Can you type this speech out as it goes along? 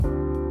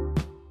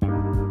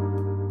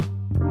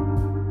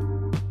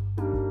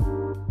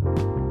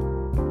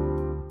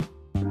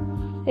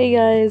Hey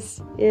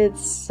guys, it's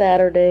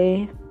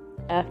Saturday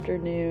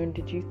afternoon.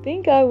 Did you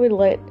think I would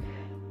let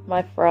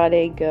my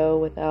Friday go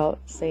without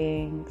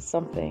saying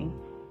something?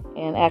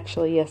 And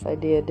actually, yes, I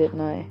did,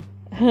 didn't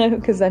I?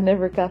 Because I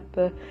never got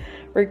the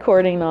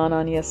recording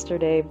on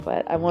yesterday,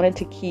 but I wanted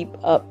to keep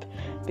up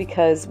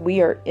because we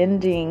are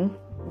ending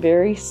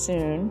very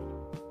soon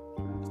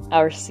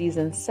our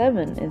season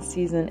 7, and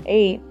season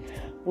 8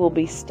 will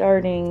be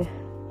starting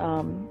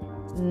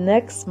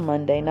next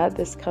Monday, not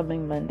this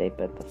coming Monday,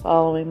 but the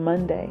following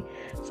Monday.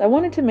 So I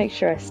wanted to make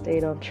sure I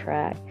stayed on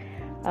track.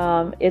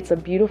 It's a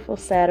beautiful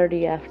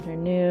Saturday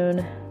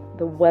afternoon.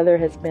 The weather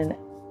has been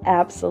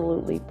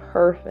absolutely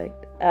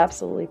perfect,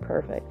 absolutely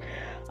perfect.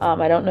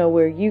 I don't know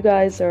where you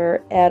guys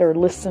are at or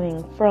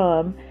listening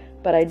from,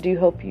 but I do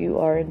hope you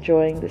are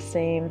enjoying the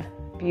same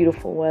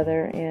beautiful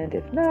weather, and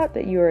if not,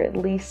 that you are at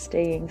least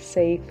staying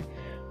safe,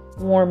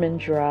 warm and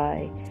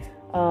dry.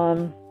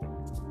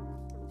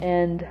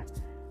 And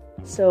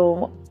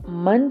so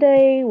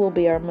Monday will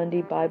be our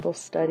Monday Bible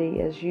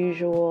study as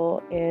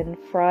usual, and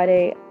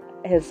Friday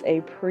has a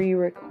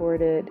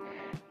pre-recorded,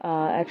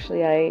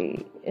 actually I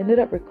ended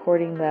up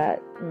recording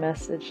that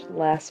message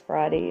last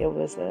Friday. It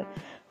was a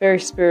very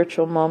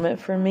spiritual moment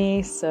for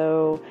me,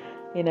 so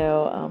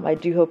I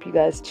do hope you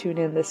guys tune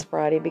in this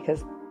Friday,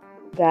 because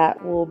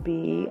that will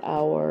be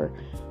our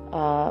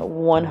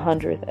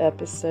 100th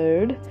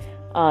episode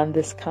on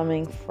this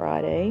coming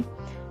Friday.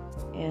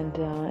 And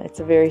it's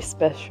a very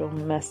special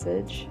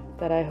message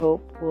that I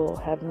hope will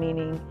have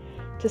meaning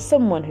to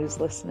someone who's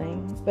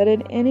listening. But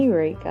at any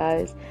rate,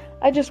 guys,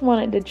 I just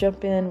wanted to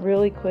jump in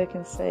really quick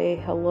and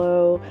say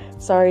hello.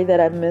 Sorry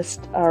that I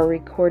missed our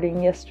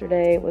recording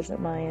yesterday. It wasn't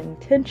my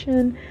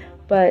intention,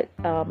 but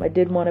I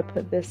did want to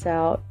put this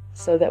out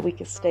so that we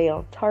could stay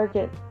on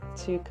target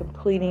to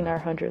completing our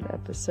 100th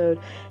episode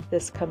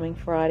this coming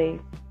Friday.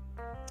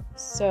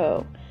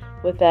 So,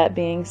 with that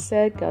being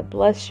said, God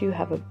bless you.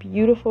 Have a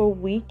beautiful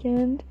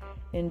weekend.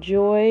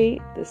 Enjoy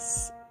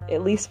this.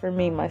 At least for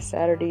me, my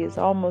Saturday is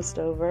almost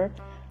over.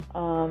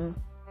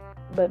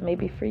 But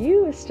maybe for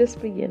you, it's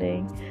just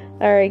beginning.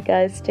 All right,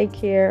 guys, take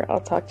care.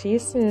 I'll talk to you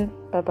soon.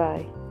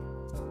 Bye-bye.